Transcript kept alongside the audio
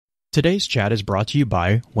Today's chat is brought to you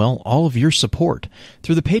by, well, all of your support.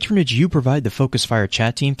 Through the patronage you provide the Focus Fire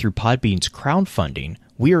chat team through Podbean's crowdfunding,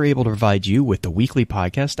 we are able to provide you with the weekly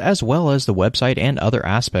podcast as well as the website and other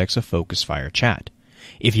aspects of Focus Fire chat.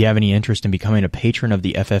 If you have any interest in becoming a patron of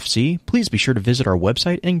the FFC, please be sure to visit our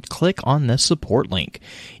website and click on the support link.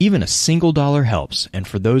 Even a single dollar helps, and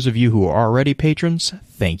for those of you who are already patrons,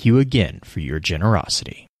 thank you again for your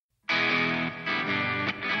generosity.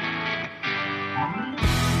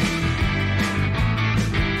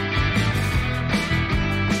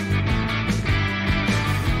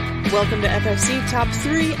 Welcome to FFC Top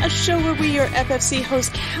 3, a show where we, your FFC hosts,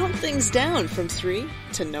 count things down from 3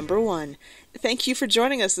 to number 1. Thank you for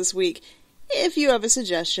joining us this week. If you have a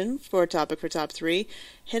suggestion for a topic for Top 3,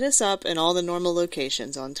 hit us up in all the normal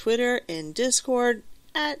locations on Twitter and Discord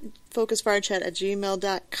at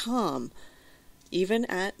focusfirechat@gmail.com. Even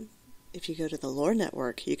if you go to the Lore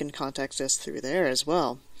Network, you can contact us through there as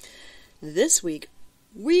well. This week,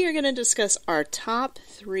 we are going to discuss our top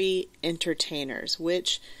 3 entertainers,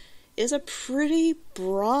 which is a pretty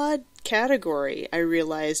broad category, I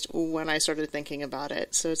realized when I started thinking about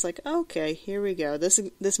it. So it's like, okay, here we go. This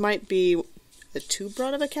might be too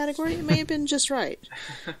broad of a category. It may have been just right.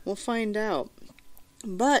 We'll find out.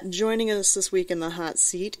 But joining us this week in the hot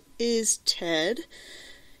seat is Ted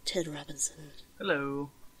Robinson.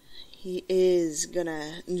 Hello. He is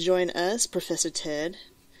gonna join us, Professor Ted.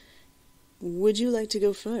 Would you like to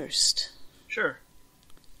go first? Sure.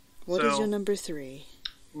 What is your number 3?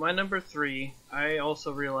 My number 3, I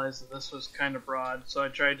also realized that this was kind of broad, so I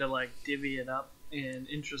tried to divvy it up in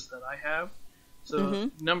interests that I have. So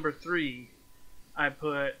number 3, I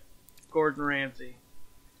put Gordon Ramsay.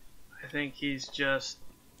 I think he's just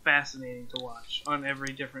fascinating to watch on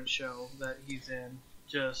every different show that he's in.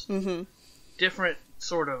 Just different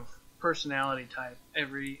sort of personality type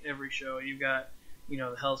every show. You've got,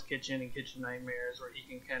 the Hell's Kitchen and Kitchen Nightmares where he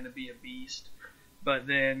can kind of be a beast. But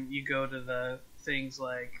then you go to the things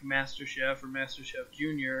like MasterChef or MasterChef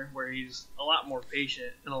Junior, where he's a lot more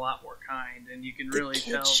patient and a lot more kind, and you can really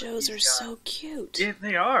tell. The kid shows are so cute. Yeah,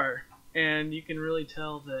 they are, and you can really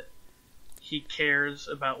tell that he cares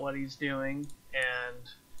about what he's doing, and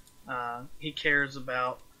he cares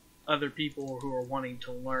about other people who are wanting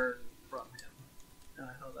to learn from him. And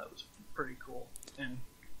I thought that was pretty cool, and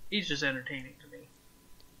he's just entertaining to me.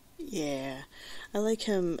 Yeah, I like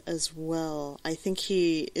him as well. I think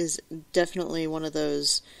he is definitely one of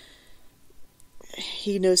those.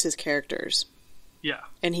 He knows his characters. Yeah,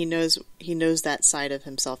 and he knows that side of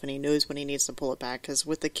himself, and he knows when he needs to pull it back. Because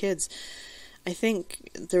with the kids, I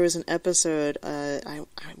think there was an episode. I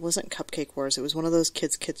wasn't Cupcake Wars. It was one of those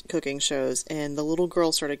kids cooking shows, and the little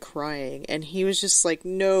girl started crying, and he was just like,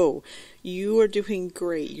 "No, you are doing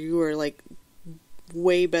great. You are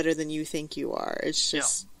way better than you think you are. It's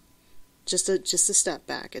just." Yeah. Just a step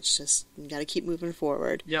back. It's just, you got to keep moving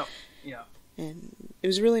forward. Yeah. And it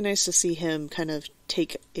was really nice to see him kind of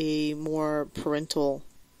take a more parental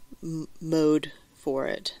mode for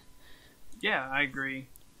it. Yeah, I agree.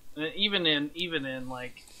 Even in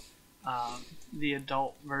the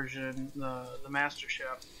adult version, the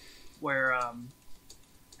MasterChef, where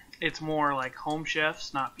it's more like home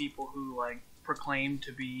chefs, not people who proclaim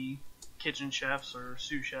to be kitchen chefs or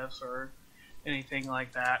sous chefs or anything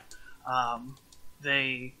like that.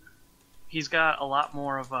 He's got a lot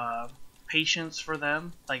more of a patience for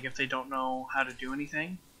them, if they don't know how to do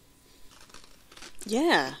anything.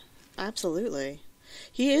 Yeah, absolutely.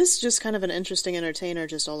 He is just kind of an interesting entertainer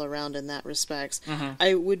just all around in that respect.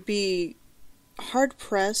 I would be hard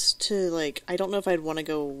pressed to I don't know if I'd want to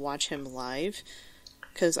go watch him live,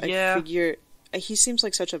 because I figure he seems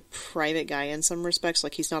like such a private guy in some respects.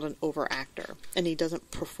 He's not an over actor, and he doesn't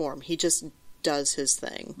perform. He just does his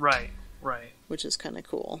thing. Right. Which is kind of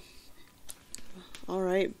cool. All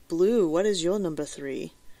right, Blue, what is your number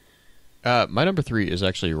 3? My number 3 is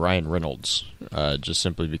actually Ryan Reynolds, just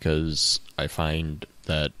simply because I find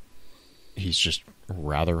that he's just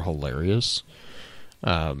rather hilarious.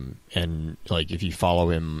 And if you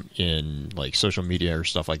follow him in social media or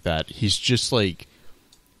stuff like that, he's just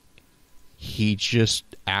he just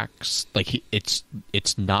acts it's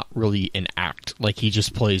not really an act. He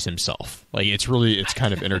just plays himself. It's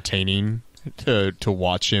kind of entertaining to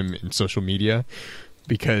watch him in social media,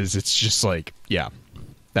 because it's just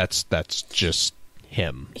that's just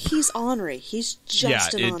him. He's ornery. He's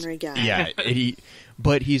just an ornery guy. Yeah,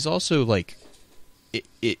 but he's also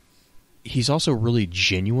he's also really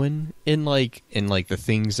genuine in the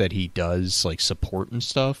things that he does, support and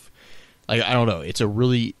stuff. I don't know, it's a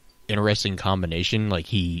really interesting combination.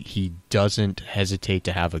 He doesn't hesitate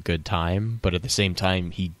to have a good time, but at the same time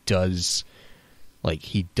he does like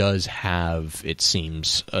he does have, it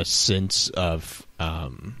seems, a sense of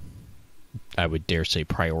I would dare say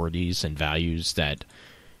priorities and values that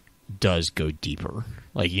does go deeper.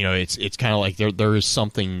 Like, you know, it's kind of like there is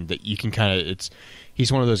something that you can kind of,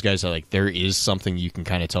 he's one of those guys that, like, there is something you can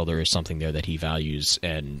kind of tell there is something there that he values,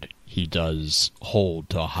 and he does hold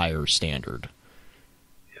to a higher standard,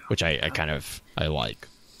 which I like.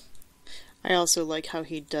 I also like how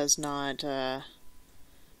he does not he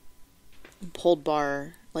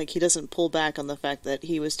doesn't pull back on the fact that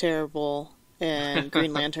he was terrible and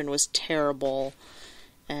Green Lantern was terrible,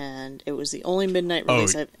 and it was the only midnight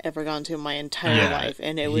release I've ever gone to in my entire life,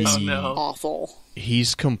 and it was awful.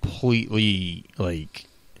 He's completely, like,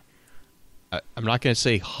 I'm not going to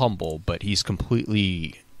say humble, but he's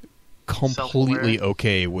completely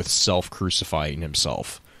okay with self-crucifying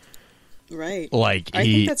himself. Right. Like, I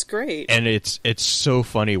think that's great. And it's so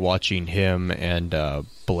funny watching him and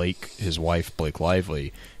Blake, his wife, Blake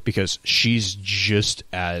Lively, because she's just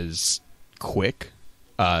as quick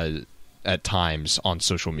at times on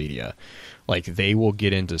social media. Like, they will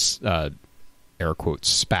get into air quotes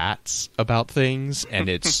spats about things, and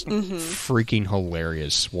it's freaking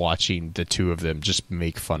hilarious watching the two of them just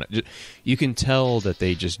make fun of. You can tell that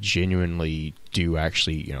they just genuinely do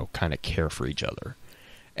actually, you know, kind of care for each other.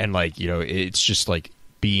 And, like, you know, it's just like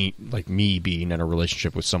being in a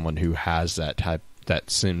relationship with someone who has that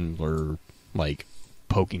similar, like,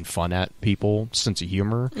 poking fun at people sense of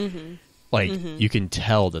humor. Like, you can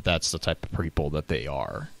tell that that's the type of people that they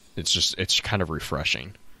are. It's kind of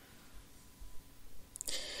refreshing.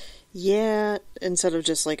 Yeah, instead of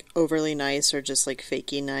just, like, overly nice or just, like,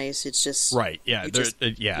 fakey nice, it's just right. Yeah, they're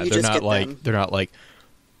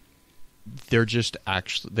just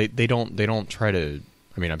actually they don't try to.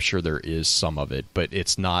 I mean, I'm sure there is some of it, but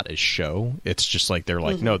it's not a show. It's just like they're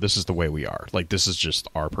like, no, this is the way we are. Like, this is just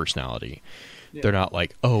our personality. Yeah. They're not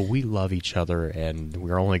like, oh, we love each other and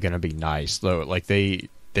we're only going to be nice. Though, like,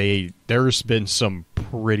 there's been some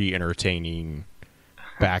pretty entertaining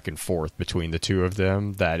back and forth between the two of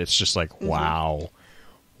them that it's just like, wow.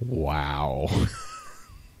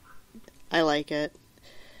 I like it.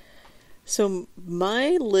 So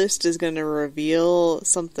my list is going to reveal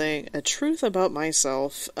a truth about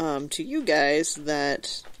myself to you guys,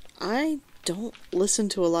 that I don't listen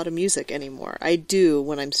to a lot of music anymore. I do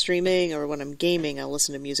when I'm streaming or when I'm gaming, I'll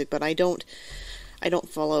listen to music, but I don't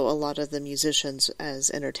follow a lot of the musicians as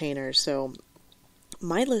entertainers. So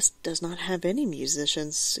my list does not have any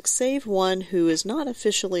musicians, save one who is not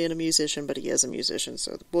officially a musician, but he is a musician,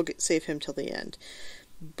 so we'll save him till the end.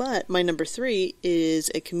 But my number 3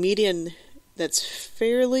 is a comedian that's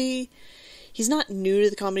he's not new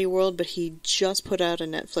to the comedy world, but he just put out a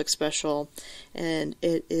Netflix special, and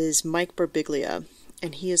it is Mike Birbiglia.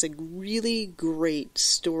 And he is a really great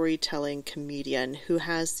storytelling comedian who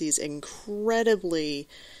has these incredibly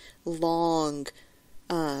long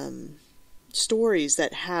stories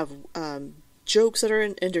that have jokes that are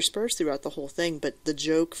interspersed throughout the whole thing, but the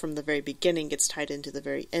joke from the very beginning gets tied into the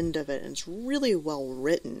very end of it, and it's really well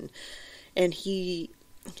written. And the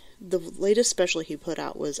latest special he put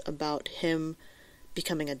out was about him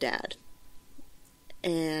becoming a dad.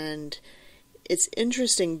 And it's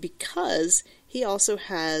interesting because he also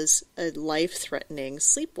has a life-threatening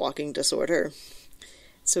sleepwalking disorder.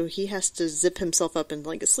 So he has to zip himself up in,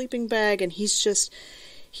 like, a sleeping bag, and his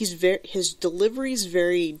delivery's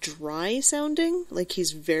very dry sounding. Like,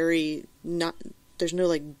 he's very not, there's no,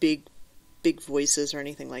 like, big voices or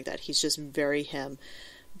anything like that. He's just very him.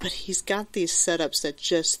 But he's got these setups that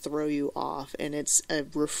just throw you off, and it's a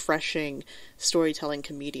refreshing storytelling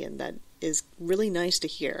comedian that is really nice to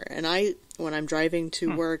hear. And when I'm driving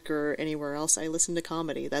to work or anywhere else, I listen to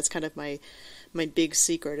comedy. That's kind of my big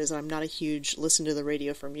secret, is I'm not a huge listen to the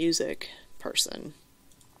radio for music person.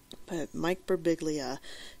 But Mike Birbiglia,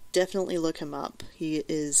 definitely look him up. He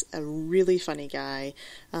is a really funny guy.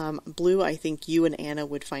 Blue, I think you and Anna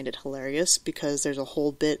would find it hilarious because there's a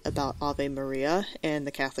whole bit about Ave Maria and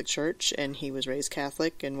the Catholic Church, and he was raised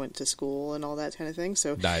Catholic and went to school and all that kind of thing.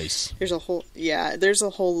 So nice. There's a whole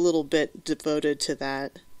little bit devoted to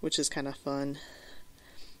that, which is kind of fun.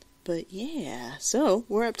 But yeah, so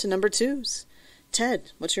we're up to number 2s.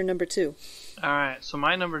 Ted, what's your number 2? All right, so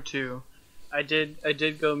my number 2, I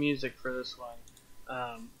did go music for this one.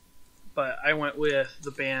 But I went with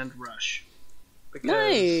the band Rush. Because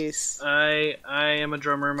nice. I am a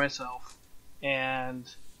drummer myself, and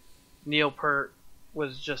Neil Peart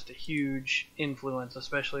was just a huge influence,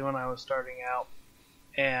 especially when I was starting out.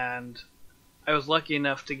 And I was lucky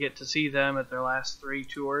enough to get to see them at their last 3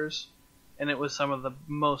 tours, and it was some of the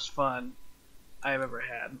most fun I've ever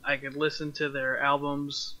had. I could listen to their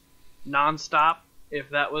albums nonstop if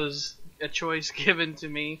that was a choice given to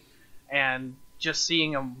me, and just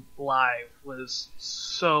seeing him live was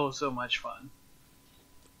so much fun.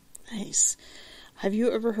 Nice. Have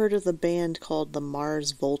you ever heard of the band called the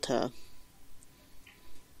Mars Volta?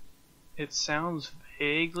 It sounds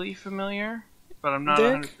vaguely familiar, but I'm not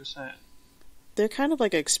 100%. They're kind of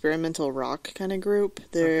like an experimental rock kind of group.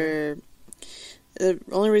 The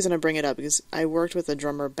only reason I bring it up is I worked with a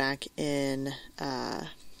drummer back in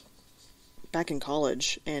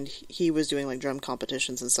college, and he was doing like drum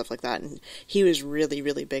competitions and stuff like that, and he was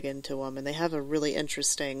really big into them, and they have a really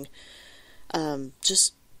interesting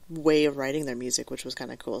just way of writing their music, which was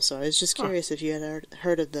kind of cool. So I was just curious if you had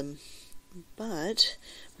heard of them. But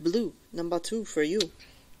Blue, number 2 for you.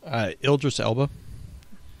 Idris Elba.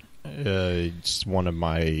 It's one of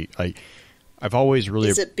my... I've always really...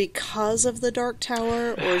 Is it because of The Dark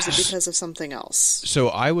Tower, or is it because of something else? So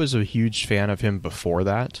I was a huge fan of him before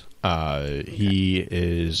that. Okay. He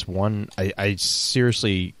is one... I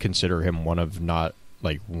seriously consider him one of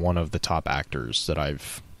the top actors that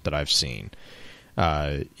I've seen.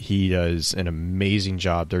 He does an amazing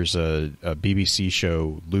job. There's a BBC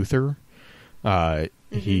show, Luther.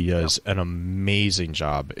 He does an amazing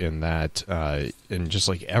job in that, and just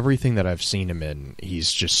like everything that I've seen him in,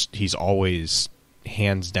 he's always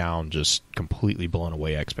hands down just completely blown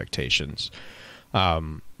away expectations.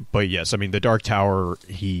 But yes, I mean, The Dark Tower,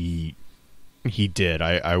 he did.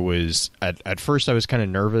 I was at first I was kind of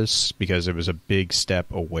nervous because it was a big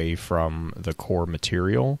step away from the core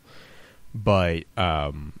material, but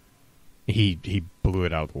he blew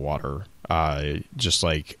it out of the water. Just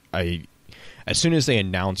like as soon as they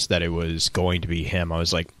announced that it was going to be him, I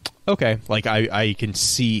was like, okay, like I can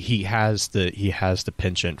see he has the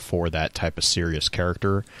penchant for that type of serious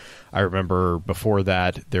character. I remember before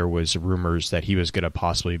that there was rumors that he was going to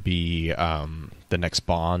possibly be the next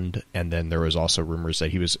Bond, and then there was also rumors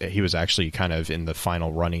that he was actually kind of in the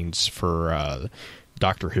final runnings for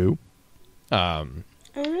Doctor Who.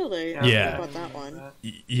 Oh, really? I yeah. don't know about that one.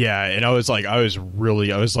 Yeah, and I was like,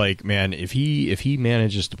 man, if he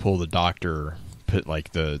manages to pull the Doctor, put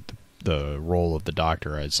like the role of the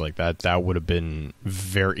Doctor, it's like that would have been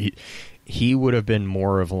very. He would have been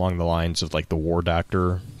more of along the lines of like the War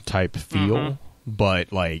Doctor type feel,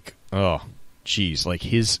 but like, oh, geez, like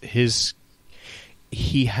he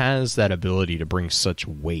has that ability to bring such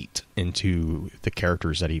weight into the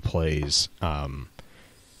characters that he plays.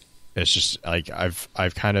 It's just like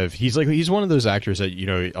I've kind of he's one of those actors that, you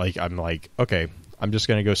know, like I'm like, okay, I'm just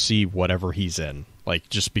gonna go see whatever he's in, like,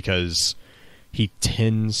 just because he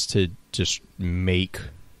tends to just make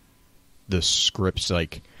the scripts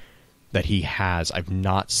like that he has. I've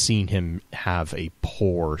not seen him have a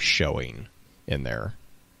poor showing in there.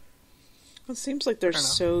 It seems like there's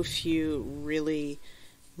so few really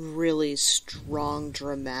strong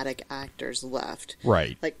dramatic actors left.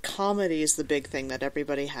 Right. Like, comedy is the big thing that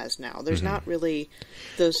everybody has now. There's not really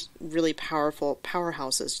those really powerful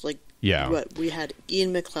powerhouses. Like, what we had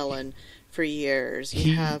Ian McKellen for years.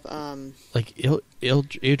 You have like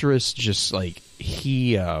Idris, just like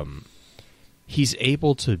he's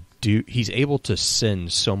able to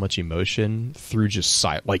send so much emotion through just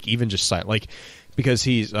silent, like even just silent, like, because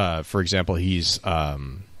he's for example, he's I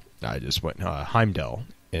just went Heimdall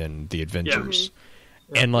in the Avengers,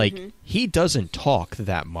 and like he doesn't talk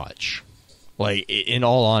that much. Like, in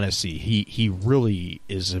all honesty, he really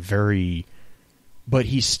is a very, but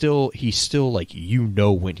he's still like, you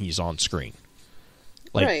know, when he's on screen.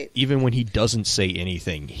 Like, even when he doesn't say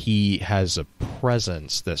anything, he has a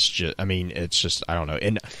presence that's just, I mean, it's just, I don't know.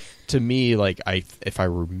 And to me, like, if I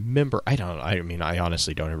remember, I mean, I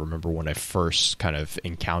honestly don't even remember when I first kind of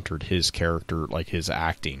encountered his character, like his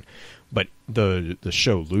acting. But the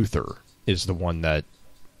show Luther is the one that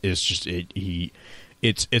is just,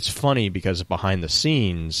 it's funny because behind the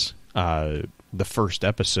scenes, the first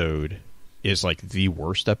episode is like the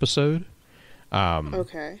worst episode.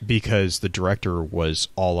 Because the director was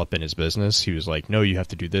all up in his business. He was like, no, you have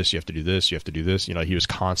to do this, you have to do this, you have to do this. You know, he was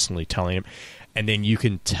constantly telling him. And then you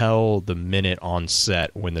can tell the minute on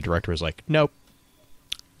set when the director was like, nope,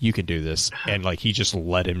 you can do this. And like, he just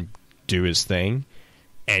let him do his thing.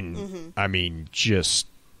 And I mean, just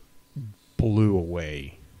blew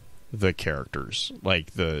away the characters.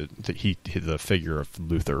 Like the figure of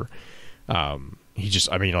Luther. He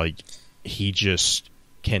just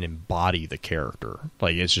can embody the character.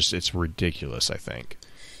 Like, it's ridiculous, I think.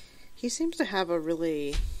 He seems to have a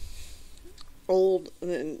really old,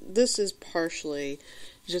 this is partially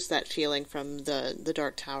just that feeling from the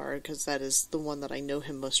Dark Tower, because that is the one that I know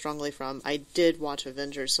him most strongly from. I did watch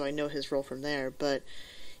Avengers, so I know his role from there, but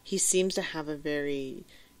he seems to have a very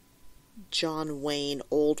John Wayne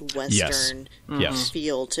old Western Yes.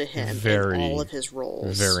 feel to him Very, in all of his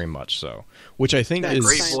roles. Very much so. Which I think is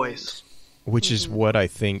great voice. Which is what I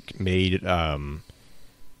think made him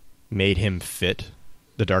fit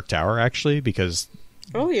the Dark Tower, actually, because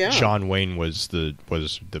John Wayne was the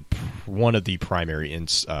one of the primary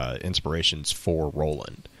inspirations for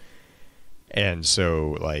Roland, and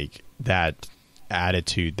so like that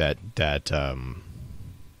attitude, that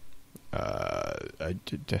I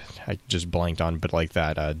just blanked on, but like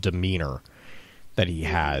that demeanor that he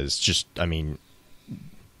has, just hit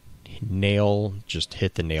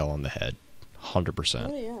the nail on the head, 100%.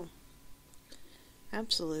 Oh yeah,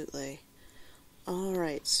 absolutely. All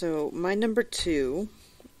right, so my number 2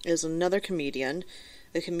 is another comedian,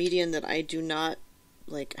 a comedian that I do not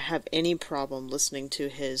have any problem listening to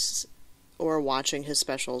his or watching his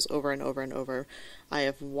specials over and over and over. I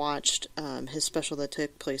have watched his special that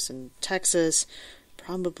took place in Texas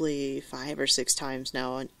probably 5 or 6 times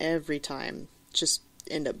now, and every time just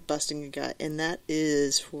end up busting a gut, and that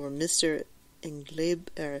is for Mr.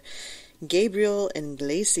 Gabriel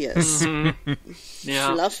Iglesias.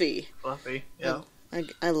 Yeah. Fluffy, yeah.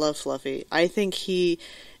 I love Fluffy. I think he,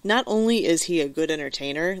 not only is he a good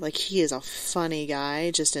entertainer, he is a funny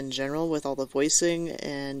guy just in general with all the voicing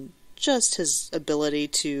and just his ability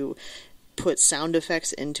to put sound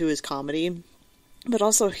effects into his comedy. But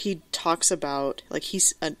also he talks about,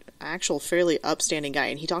 he's an actual fairly upstanding guy,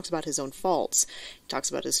 and he talks about his own faults. He talks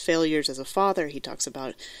about his failures as a father. He talks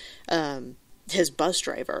about his bus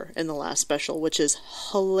driver in the last special, which is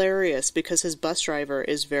hilarious because his bus driver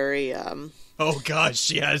is very... oh gosh,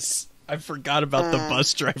 yes. I forgot about the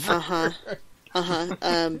bus driver.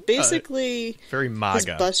 Basically... very MAGA. His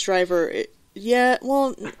bus driver... I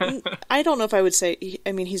don't know if I would say...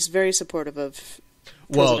 he's very supportive of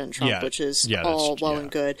President Trump, which is all well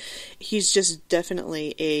and good. He's just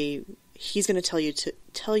definitely he's going to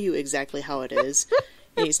tell you exactly how it is,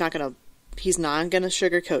 and he's not going to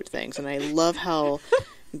sugarcoat things. And I love how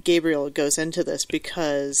Gabriel goes into this,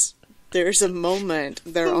 because there's a moment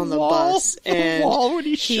they're on the bus and the wall when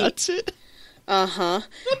he shuts it.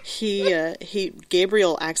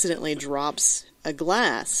 Gabriel accidentally drops a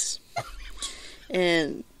glass,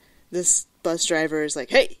 and this bus driver is like,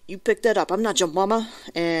 "Hey, you picked that up. I'm not your mama."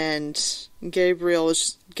 And Gabriel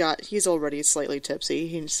he's already slightly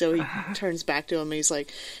tipsy, and so he turns back to him and he's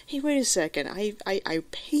like, "Hey, wait a second. I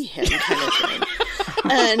pay him," kind of thing.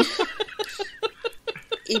 And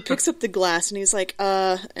he picks up the glass and he's like,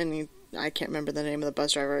 I can't remember the name of the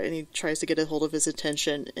bus driver, and he tries to get a hold of his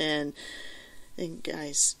attention, and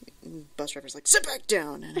bus driver's like, "Sit back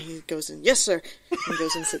down," and he goes in, "Yes, sir," and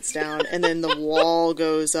goes and sits down, and then the wall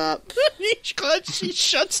goes up. He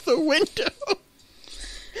shuts the window.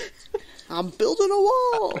 I'm building a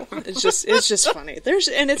wall. It's just funny.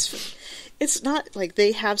 It's not like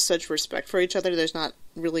they have such respect for each other. There's not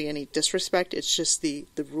really any disrespect. It's just the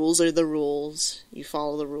rules are the rules. You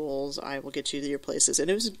follow the rules. I will get you to your places. And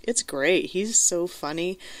it's great. He's so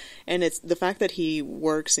funny. And it's the fact that he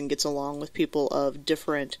works and gets along with people of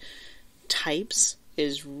different types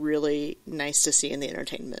is really nice to see in the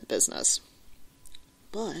entertainment business.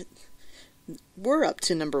 But we're up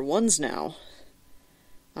to number 1s now.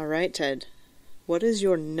 All right, Ted. What is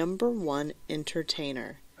your number 1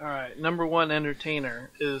 entertainer? All right, number 1 entertainer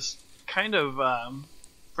is kind of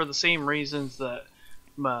for the same reasons that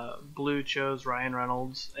Blue chose Ryan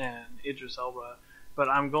Reynolds and Idris Elba, but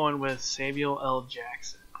I'm going with Samuel L.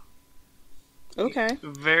 Jackson. Okay.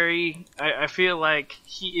 I feel like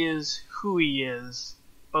he is who he is,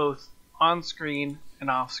 both on screen and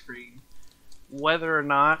off screen. Whether or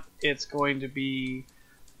not it's going to be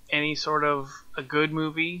any sort of a good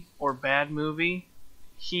movie or bad movie,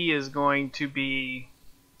 he is going to be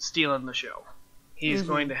stealing the show. He's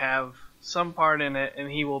going to have some part in it, and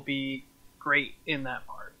he will be great in that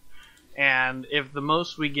part. And if the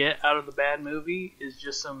most we get out of the bad movie is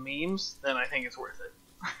just some memes, then I think it's worth it.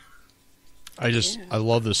 I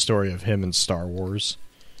love the story of him in Star Wars.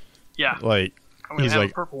 Yeah. Like, I'm going to have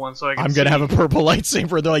a purple one so I can I'm going to have a purple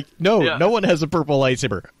lightsaber. They're like, no one has a purple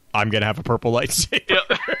lightsaber. I'm going to have a purple lightsaber. Yep.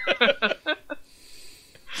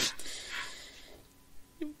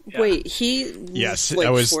 Wait, he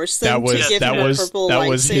forced them to give him a purple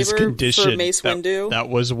lightsaber his condition. For Mace Windu? That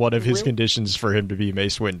was one of his conditions for him to be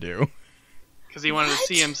Mace Windu. Because he wanted to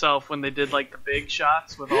see himself when they did the big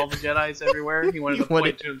shots with all the Jedis everywhere. He wanted to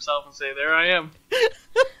point to himself and say, "There I am."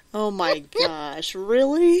 Oh my gosh,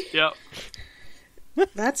 really? Yep.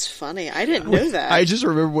 That's funny. I didn't know that. I just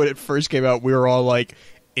remember when it first came out, we were all like,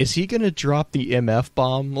 is he going to drop the MF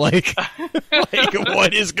bomb? Like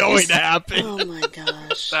what is going to happen? Oh my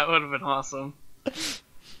gosh. That would have been awesome.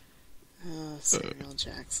 Oh, Samuel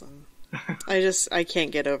Jackson. I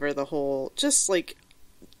can't get over the whole, just like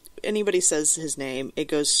anybody says his name, it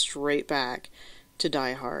goes straight back to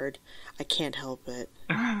Die Hard. I can't help it.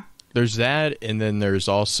 There's that, and then there's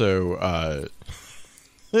also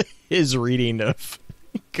his reading of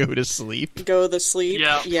Go to Sleep. Go to Sleep?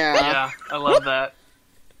 Yeah. I love that.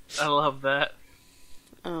 I love that.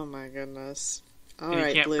 Oh my goodness. All and right,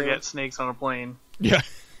 you can't Blue. forget Snakes on a Plane. Yeah.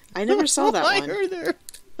 I never saw that one. I heard there.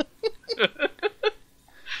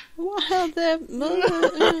 Wow, that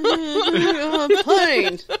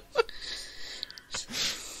plane.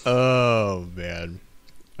 Oh man.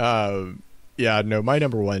 Yeah, no, my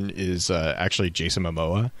number one is actually Jason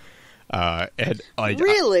Momoa. And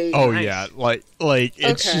Really? Nice. Yeah, like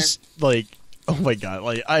it's Okay. just like, oh my god,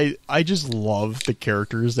 like I just love the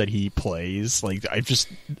characters that he plays. Like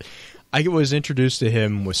I was introduced to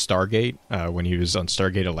him with Stargate when he was on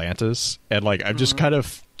Stargate Atlantis, and like I've just kind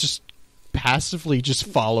of just passively just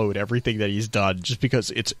followed everything that he's done, just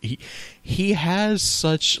because he has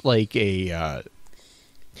such like a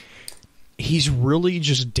he's really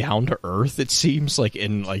just down to earth. It seems like,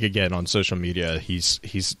 in like, again, on social media, he's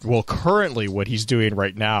well, currently what he's doing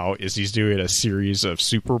right now is he's doing a series of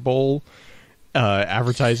Super Bowl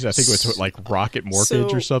advertising. I think it was like Rocket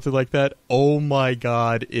Mortgage or something like that. Oh my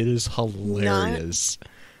god, it is hilarious.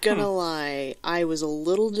 Gonna lie, I was a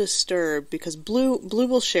little disturbed because Blue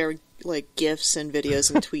will share like GIFs and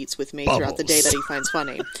videos and tweets with me throughout the day that he finds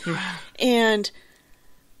funny. And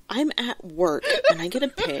I'm at work and I get a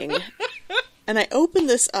ping and I open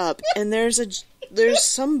this up and there's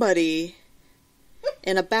somebody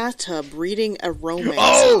in a bathtub reading a romance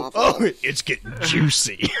novel. Oh, it's getting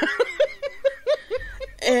juicy.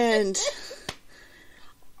 And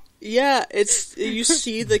yeah, it's, you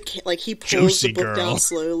see he pulls Juicy the book girl. down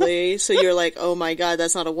slowly, so you're like, oh my god,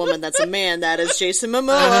 that's not a woman, that's a man. That is Jason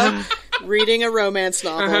Momoa reading a romance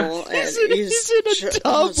novel, and He's in a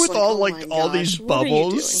tub with all my these gosh, what are you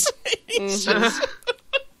bubbles. He's doing? just-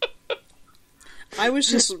 I was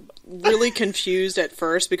just really confused at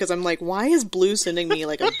first because I'm like, why is Blue sending me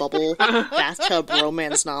like a bubble bathtub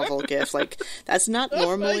romance novel gif? Like, that's not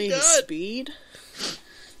normally his speed.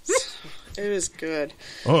 It was good.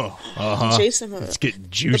 Oh, Jason Momoa. it's getting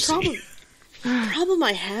juicy. The problem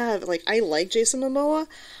I have, like, I like Jason Momoa.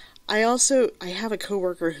 I have a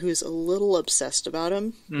coworker who's a little obsessed about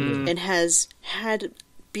him and has had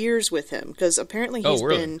beers with him because apparently he's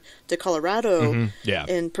been to Colorado. Yeah.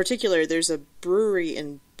 In particular, there's a brewery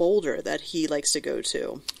in Boulder that he likes to go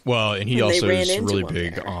to. Well, and he And they also ran is into really him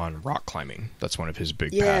big there. on rock climbing. That's one of his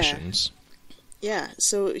big Yeah. passions. Yeah,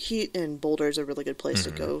 so Boulder is a really good place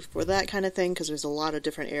to go for that kind of thing because there's a lot of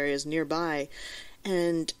different areas nearby,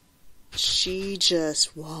 and she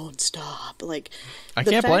just won't stop. Like, I the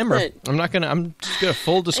can't fact blame her. that- I'm just gonna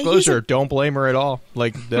full disclosure. Don't blame her at all.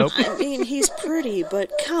 Like, nope. I mean, he's pretty, but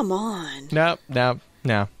come on. No.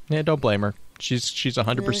 Yeah, don't blame her. She's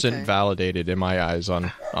 100% Okay. validated in my eyes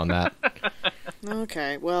on that.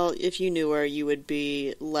 Okay, well, if you knew her, you would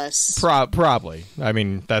be less. Probably. I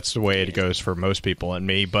mean, that's the way it goes for most people and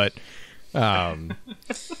me. But no,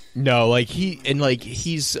 like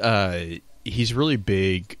he's really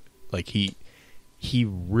big. Like he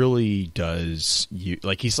really does.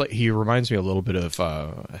 He reminds me a little bit of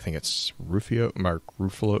I think it's Mark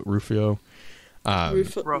Ruffalo.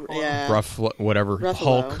 Yeah. Whatever.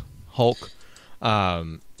 Ruffalo. Hulk.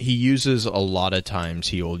 He uses a lot of times.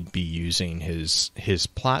 He'll be using his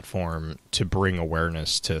platform to bring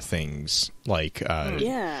awareness to things like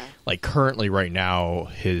like currently right now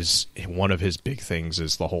one of his big things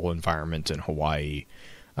is the whole environment in Hawaii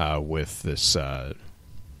with this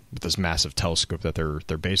massive telescope that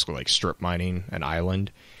they're basically like strip mining an island,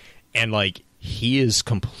 and like he is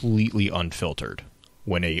completely unfiltered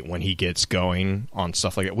when he gets going on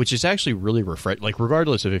stuff like that, which is actually really refreshing. Like,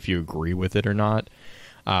 regardless of if you agree with it or not,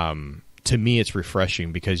 to me it's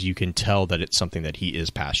refreshing because you can tell that it's something that he is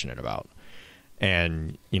passionate about.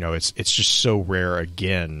 And it's just so rare.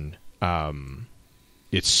 Again,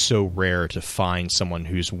 it's so rare to find someone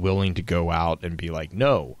who's willing to go out and be like,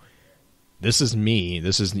 no, this is me.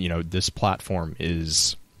 This is this platform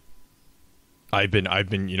is. I've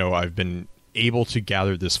been able to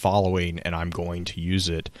gather this following, and I'm going to use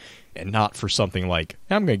it, and not for something like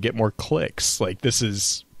I'm going to get more clicks. Like, this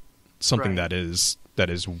is something that is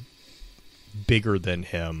bigger than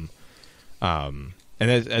him, and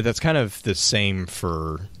that's kind of the same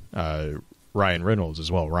for Ryan Reynolds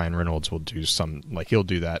as well. Ryan Reynolds will do he'll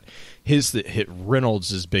do that.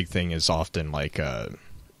 Reynolds' big thing is often like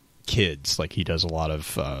kids. Like, he does a lot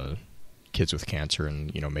of kids with cancer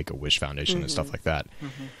and Make-A-Wish Foundation and stuff like that.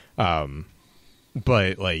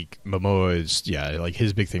 But like Momoa is, like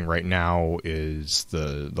his big thing right now is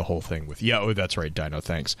the whole thing with that's right, Dino,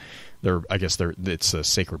 thanks. It's a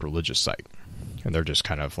sacred religious site, and they're just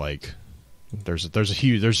kind of like there's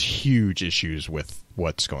huge issues with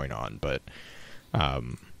what's going on, but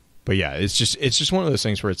yeah, it's just one of those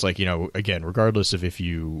things where it's like, again, regardless of if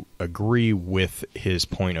you agree with his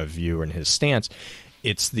point of view and his stance,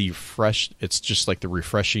 it's just like the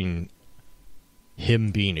refreshing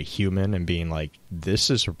him being a human and being like, this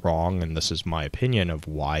is wrong and this is my opinion of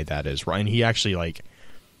why that is wrong. And he actually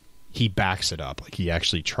he backs it up. Like he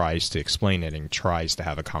actually tries to explain it and tries to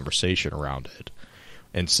have a conversation around it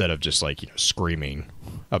instead of just screaming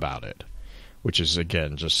about it, which is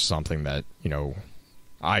again just something that,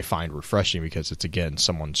 I find refreshing, because it's, again,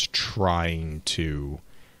 someone's trying to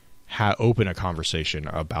open a conversation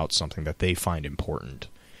about something that they find important.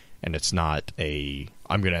 And it's not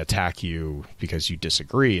I'm going to attack you because you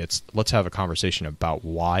disagree. It's, let's have a conversation about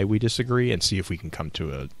why we disagree and see if we can come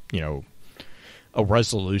to a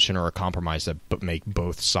resolution or a compromise that make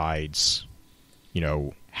both sides,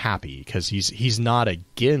 happy. Because he's not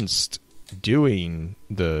against doing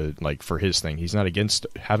for his thing. He's not against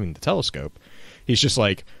having the telescope. He's just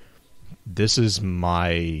like, this is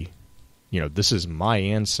my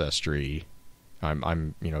ancestry.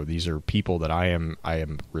 I'm these are people that I am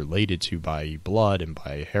related to by blood and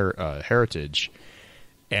by heritage.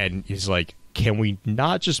 And he's like, can we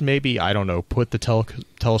not just maybe, I don't know, put the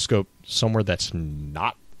telescope somewhere that's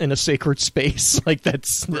not in a sacred space? Like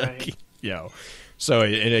that's right. So,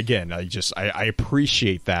 and again, I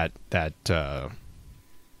appreciate that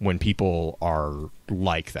when people are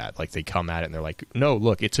like that, like they come at it and they're like, no,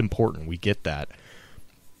 look, it's important. We get that.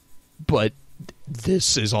 But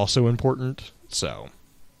this is also important. So.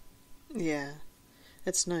 Yeah.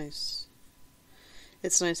 It's nice.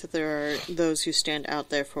 It's nice that there are those who stand out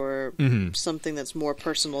there for something that's more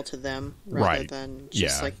personal to them rather than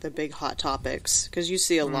just like the big hot topics. Because you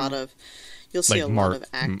see a lot of, lot of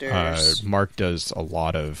actors. Mark does a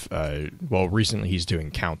lot of, recently he's doing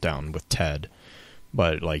Countdown with Ted.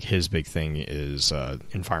 But like his big thing is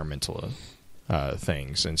environmental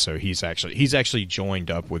things, and so he's actually joined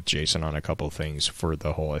up with Jason on a couple of things for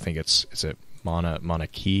the whole. I think is it Mauna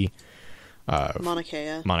Kea, the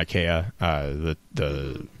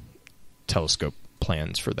telescope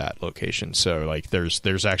plans for that location. So like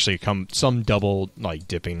there's actually some double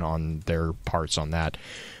dipping on their parts on that,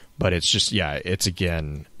 but it's just it's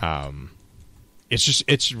again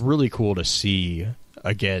it's really cool to see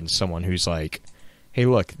again someone who's like, hey,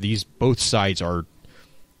 look, both sides are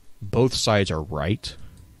right.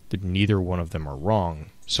 Neither one of them are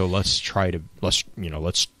wrong. So let's try to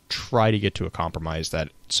get to a compromise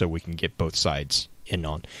that so we can get both sides in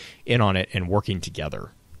on it and working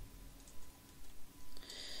together.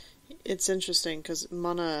 It's interesting because you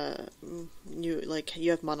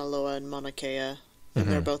have Mauna Loa and Mauna Kea, and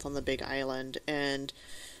they're both on the Big Island, and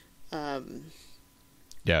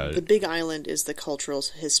the Big Island is the cultural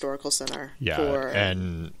historical center for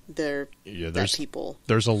and their people.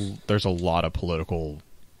 There's a lot of political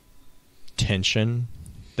tension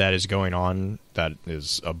that is going on that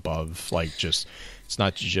is above it's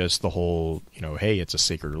not just the whole hey, it's a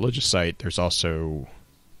sacred religious site. There's also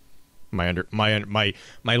my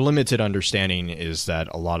limited understanding is that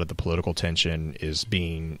a lot of the political tension is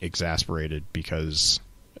being exacerbated because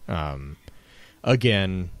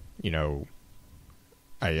again,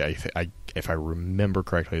 I if I remember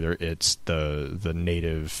correctly, it's the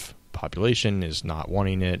native population is not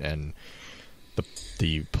wanting it, and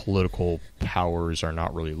the political powers are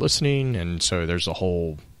not really listening, and so there's a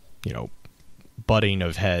whole butting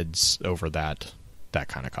of heads over that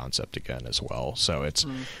kind of concept again as well. So it's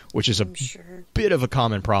which is bit of a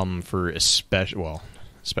common problem for especially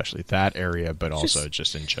that area, but also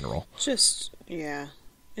just in general.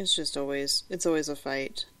 It's always a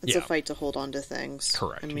fight. It's a fight to hold on to things.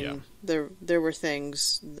 Correct. I mean, there were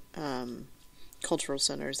things, cultural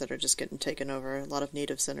centers that are just getting taken over. A lot of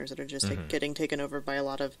native centers that are just getting taken over by a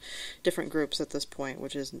lot of different groups at this point,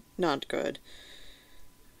 which is not good.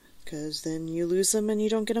 Because then you lose them and you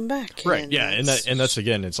don't get them back. Right. And that's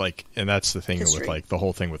again, it's like, and that's the thing history. With the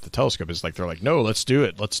whole thing with the telescope is they're like, no, let's do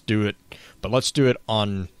it, but let's do it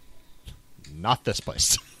on not this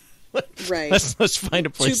place. Right. Let's find a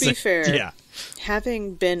place. To be fair,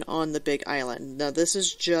 having been on the Big Island, now this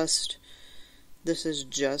is just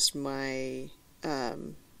my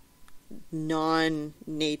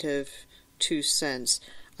non-native 2 cents.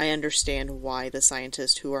 I understand why the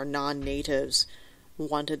scientists who are non-natives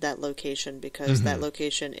wanted that location, because that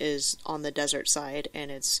location is on the desert side and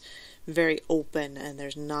it's very open and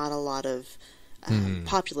there's not a lot of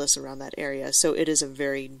populace around that area. So it is a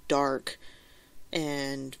very dark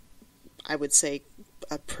and, I would say,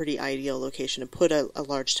 a pretty ideal location to put a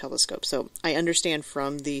large telescope. So I understand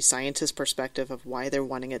from the scientist perspective of why they're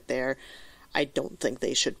wanting it there. I don't think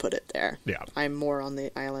they should put it there. Yeah. I'm more on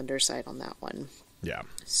the Islander side on that one. Yeah.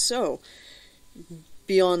 So,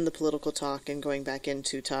 beyond the political talk and going back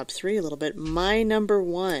into top 3 a little bit, my number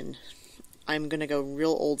 1, I'm going to go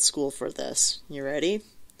real old school for this. You ready?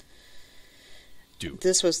 Do.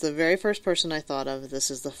 This was the very first person I thought of.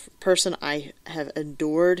 This is the person I have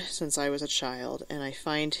adored since I was a child, and I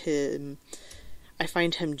find him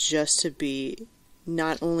just to be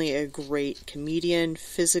not only a great comedian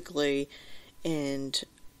physically and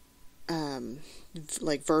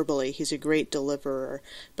like verbally, he's a great deliverer,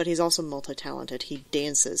 but he's also multi-talented. He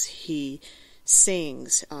dances, he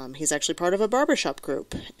sings, he's actually part of a barbershop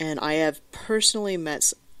group, and I have personally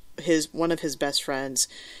met one of his best friends,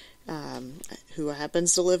 who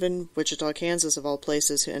happens to live in Wichita, Kansas, of all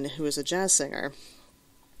places, and who is a jazz singer.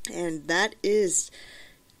 And that is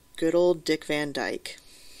good old Dick Van Dyke.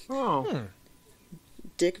 Oh.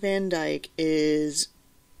 Dick Van Dyke is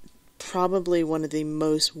probably one of the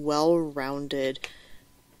most well-rounded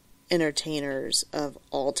entertainers of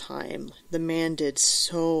all time. The man did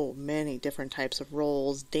so many different types of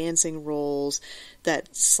roles, dancing roles,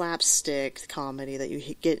 that slapstick comedy that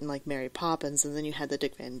you get in like Mary Poppins, and then you had the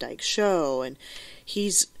Dick Van Dyke Show, and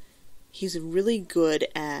he's really good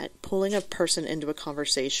at pulling a person into a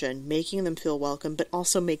conversation, making them feel welcome, but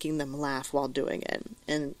also making them laugh while doing it.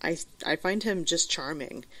 And I find him just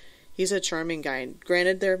charming. He's a charming guy.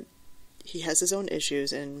 Granted, he has his own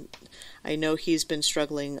issues, and I know he's been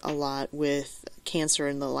struggling a lot with cancer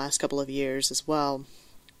in the last couple of years as well.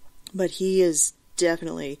 But he is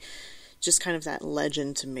definitely just kind of that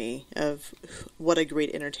legend to me of what a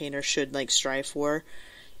great entertainer should like strive for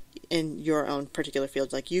in your own particular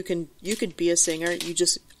field. Like you could be a singer,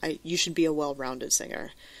 you should be a well-rounded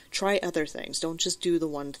singer. Try other things. Don't just do the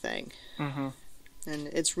one thing. Mm-hmm. And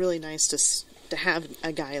it's really nice to have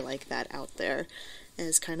a guy like that out there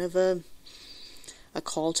as kind of a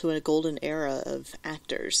call to a golden era of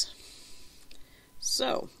actors.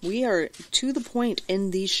 So, we are to the point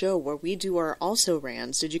in the show where we do our also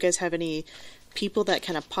rans. Did you guys have any people that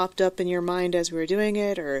kind of popped up in your mind as we were doing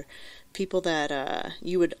it, or people that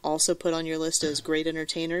you would also put on your list as great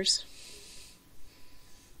entertainers?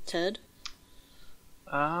 Ted?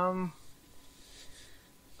 I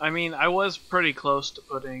mean, I was pretty close to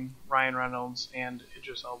putting Ryan Reynolds and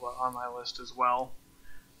Idris Elba on my list as well.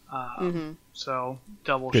 So,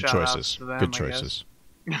 double Good shout choices. out to them, Good I choices.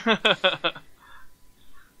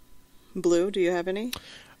 Blue, do you have any?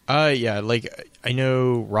 Yeah, like I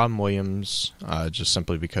know Robin Williams, just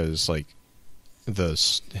simply because like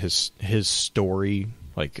his story,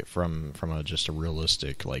 like from just a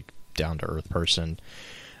realistic, like down to earth person,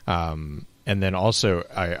 and then also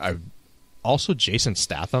I also Jason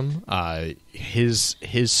Statham, his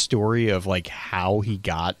story of like how he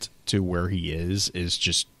got to where he is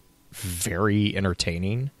just very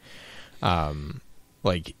entertaining.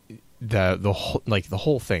 Like the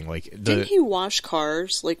whole thing, like didn't he wash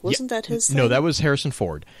cars? Like wasn't that his thing? No, that was Harrison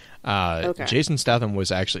Ford. Okay. Jason Statham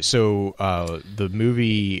was actually the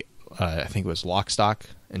movie, I think it was Lock, Stock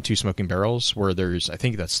and Two Smoking Barrels, where I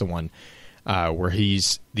think that's the one where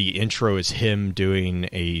the intro is him doing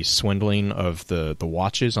a swindling of the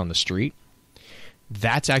watches on the street.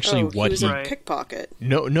 That's actually what he was a pickpocket.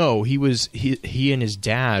 No, he and his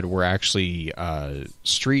dad were actually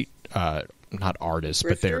street not artists,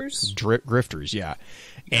 grifters? but they're grifters, yeah.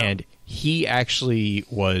 And he actually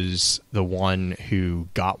was the one who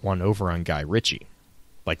got one over on Guy Ritchie.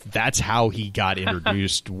 Like that's how he got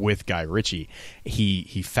introduced with Guy Ritchie.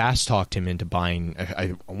 He fast talked him into buying.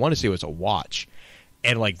 I want to say it was a watch,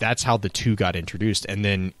 and like that's how the two got introduced. And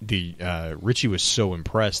then Ritchie was so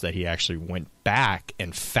impressed that he actually went back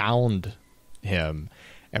and found him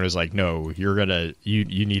and was like, "No, you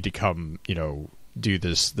need to come, do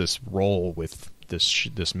this role with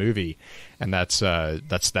this movie." And that's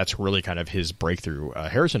really kind of his breakthrough.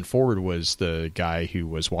 Harrison Ford was the guy who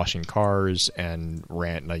was washing cars and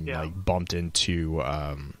like bumped into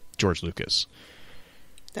George Lucas.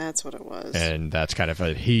 That's what it was. And that's kind of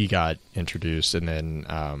he got introduced. And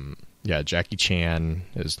then Jackie Chan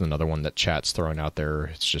is another one that chat's throwing out there.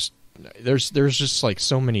 It's just there's just like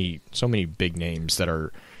so many big names that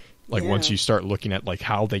are like once you start looking at like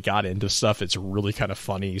how they got into stuff, it's really kind of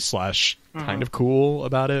funny / kind of cool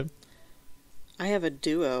about it. I have a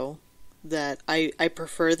duo that I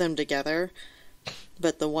prefer them together,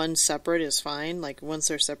 but the one separate is fine. Like once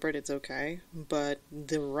they're separate, it's okay. But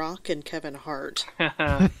The Rock and Kevin Hart.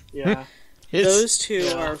 Yeah. Those two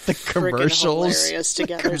are The freaking commercials- hilarious the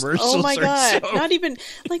together. commercials Oh my are god! so- Not even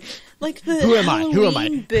like the Who am I? Who am I?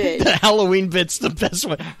 Halloween bit. The Halloween bit's the best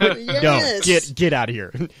one. Yes. No, get out of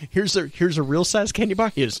here. Here's a real size candy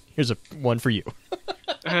bar. Here's a one for you.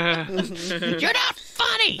 You're not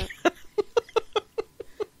funny.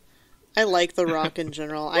 I like The Rock in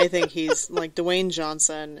general. I think he's like Dwayne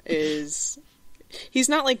Johnson is. He's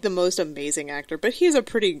not like the most amazing actor, but he's a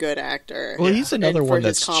pretty good actor. Well, he's another And for one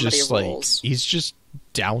his that's comedy just roles. like he's just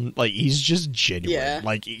down, like he's just genuine. Yeah.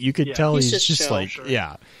 Like you could Yeah. tell He's he's, just just chill. like Sure.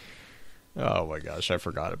 yeah. Oh my gosh, I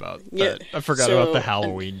forgot about Yeah, that. I forgot so, about the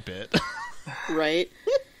Halloween bit. Right?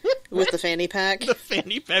 With the fanny pack. The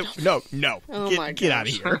fanny pack. No, Oh my get out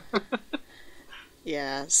of gosh. here.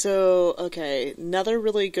 Yeah, so, okay, another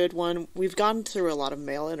really good one. We've gone through a lot of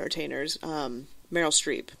male entertainers. Meryl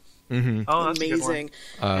Streep. Oh, that's Amazing. a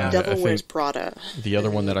good one. I Devil think Wears Prada. the other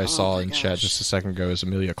one that I Oh saw my in chat gosh. just a second ago is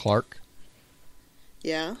Amelia Clark.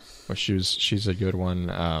 Yeah? Well, she's a good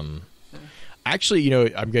one. Actually,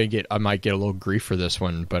 I might get a little grief for this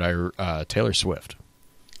one, but Taylor Swift.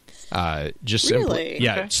 Just Really? simply,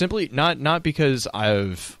 yeah, Okay. simply not because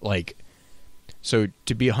I've like. So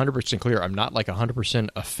to be 100% clear, I'm not like 100%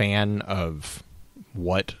 a fan of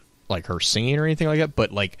what like her singing or anything like that,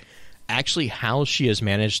 but like actually how she has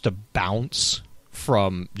managed to bounce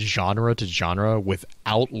from genre to genre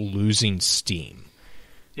without losing steam.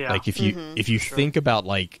 Yeah. Like if you think about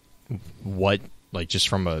like what like just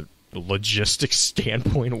from a logistics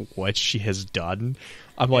standpoint what she has done,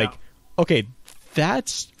 I'm like, okay,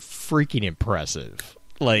 that's freaking impressive.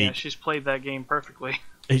 Like yeah, she's played that game perfectly.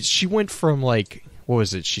 she went from like what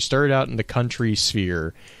was it? She started out in the country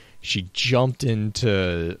sphere. She jumped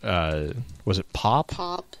into was it pop?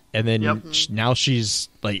 Pop. And then Yep. now she's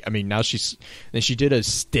like, I mean, now she's then she did a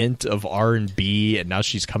stint of R&B, and now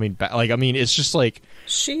she's coming back. Like, I mean, it's just like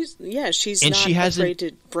She's And not she hasn't- afraid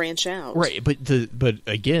to branch out. right. But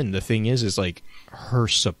again, the thing is like her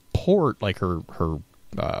support, like her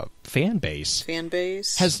fan base Fan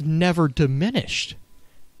base. has never diminished.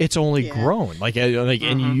 It's only Yeah. grown. Like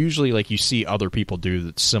and you usually like you see other people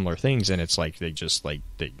do similar things, and it's like they just like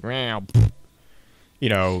you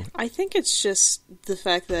know. I think it's just the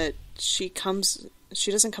fact that she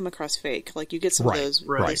doesn't come across fake. Like you get some Right, of those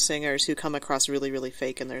right. singers who come across really, really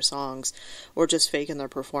fake in their songs, or just fake in their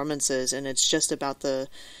performances, and it's just about the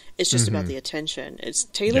attention.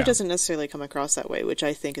 Taylor Yeah. doesn't necessarily come across that way, which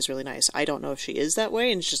I think is really nice. I don't know if she is that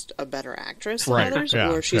way and is just a better actress than Right, others, yeah,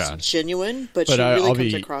 or she's yeah. genuine, but she I- really I'll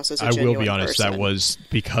comes be- across as a I genuine will be honest. person. That was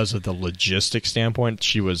because of the logistic standpoint.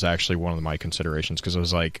 She was actually one of my considerations because I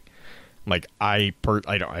was like I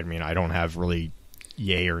don't have really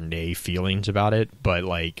yay or nay feelings about it, but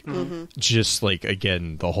like just like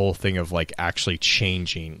again the whole thing of like actually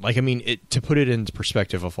changing. Like I mean, to put it into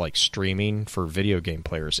perspective of like streaming for video game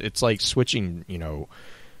players, it's like switching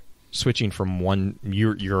from one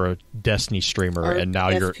you're a Destiny streamer Or and now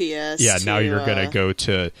you're FPS now to, you're gonna go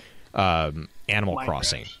to Animal Minecraft.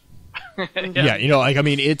 Crossing. Yeah, I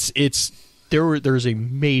mean, it's there's a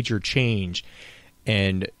major change,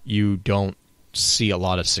 and you don't see a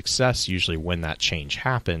lot of success usually when that change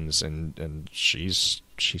happens, and she's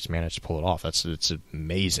managed to pull it off. It's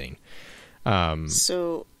amazing.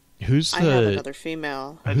 So Who's I have the another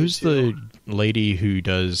female. I do who's too. the lady who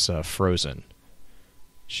does Frozen?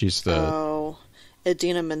 She's the Oh,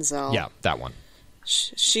 Idina Menzel. yeah, that one,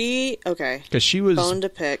 She okay. because she was Bone to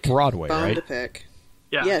pick. Broadway, Bone right? to pick.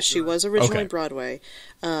 Yeah, She was originally Okay. Broadway.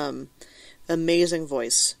 Amazing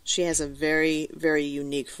voice. She has a very, very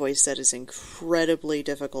unique voice that is incredibly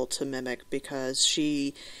difficult to mimic because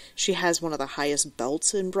she has one of the highest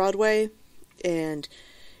belts in Broadway, and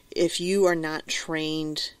if you are not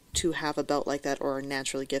trained to have a belt like that or are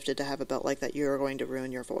naturally gifted to have a belt like that, you are going to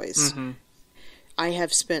ruin your voice. I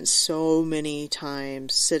have spent so many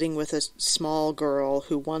times sitting with a small girl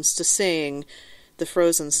who wants to sing the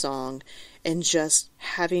Frozen song and just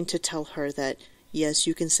having to tell her that, yes,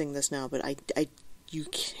 you can sing this now, but you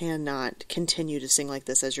cannot continue to sing like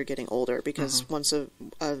this as you're getting older, because once a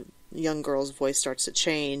young girl's voice starts to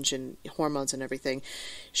change and hormones and everything,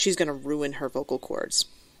 she's going to ruin her vocal cords.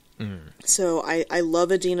 So I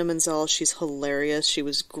love Idina Menzel. She's hilarious. She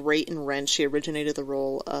was great in Rent. She originated the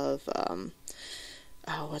role of,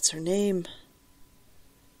 what's her name?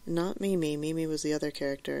 Not Mimi. Mimi was the other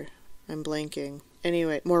character. I'm blanking.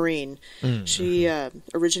 Anyway, Maureen. She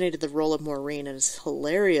originated the role of Maureen and is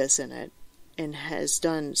hilarious in it and has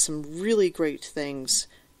done some really great things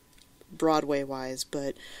Broadway-wise,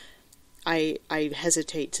 but I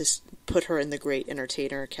hesitate to put her in the great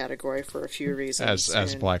entertainer category for a few reasons.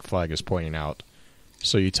 as And, Black Flag is pointing out.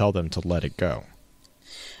 So you tell them to let it go.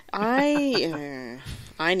 I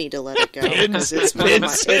need to let it go because it's one of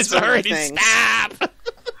my, it's one of my things. Stop.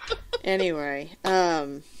 Anyway,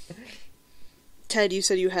 Ted, you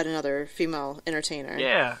said you had another female entertainer.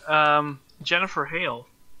 Yeah, Jennifer Hale.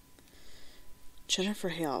 Jennifer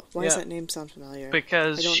Hale. Why does that name sound familiar?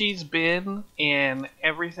 Because she's been in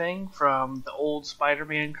everything from the old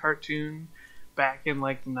Spider-Man cartoon back in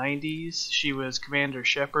like the 90s. She was Commander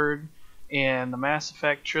Shepard in the Mass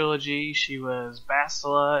Effect trilogy. She was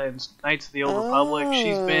Bastila in Knights of the Old Republic.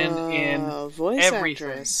 She's been in voice everything.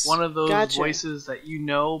 Actress. One of those voices that you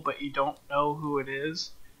know, but you don't know who it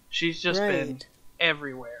is. She's just been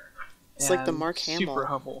everywhere. It's like the Mark Hamill. Super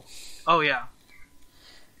humble. Oh, yeah.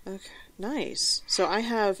 Okay. Nice. So I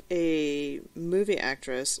have a movie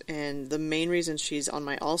actress, and the main reason she's on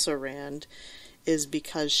my also rand is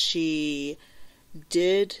because she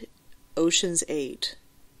did Ocean's 8,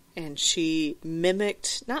 and she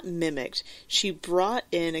she brought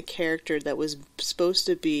in a character that was supposed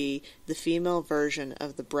to be the female version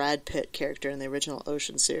of the Brad Pitt character in the original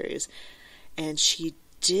Ocean series, and she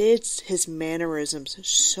did his mannerisms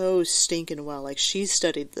so stinking well. Like, she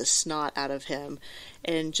studied the snot out of him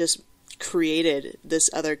and just created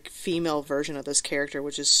this other female version of this character,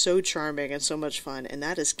 which is so charming and so much fun, and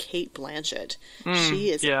that is Cate Blanchett.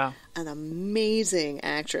 She is an amazing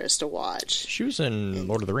actress to watch. She was in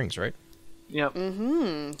Lord of the Rings, right? Yep.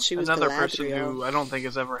 Mm-hmm. She was another Galadriel. person who I don't think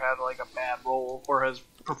has ever had like a bad role or has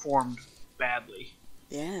performed badly.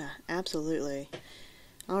 Yeah, absolutely.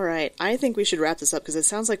 All right, I think we should wrap this up because it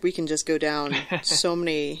sounds like we can just go down so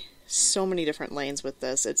many different lanes with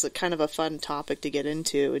this. It's a kind of a fun topic to get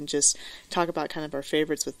into and just talk about kind of our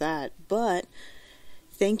favorites with that. But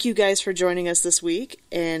thank you guys for joining us this week,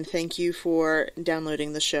 and thank you for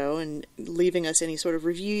downloading the show and leaving us any sort of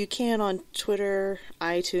review you can on Twitter,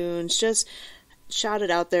 iTunes. Just shout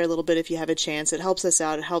it out there a little bit if you have a chance. It helps us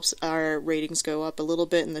out. It helps our ratings go up a little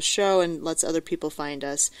bit in the show and lets other people find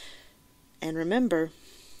us. And remember,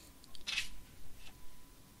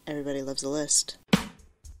 everybody loves a list.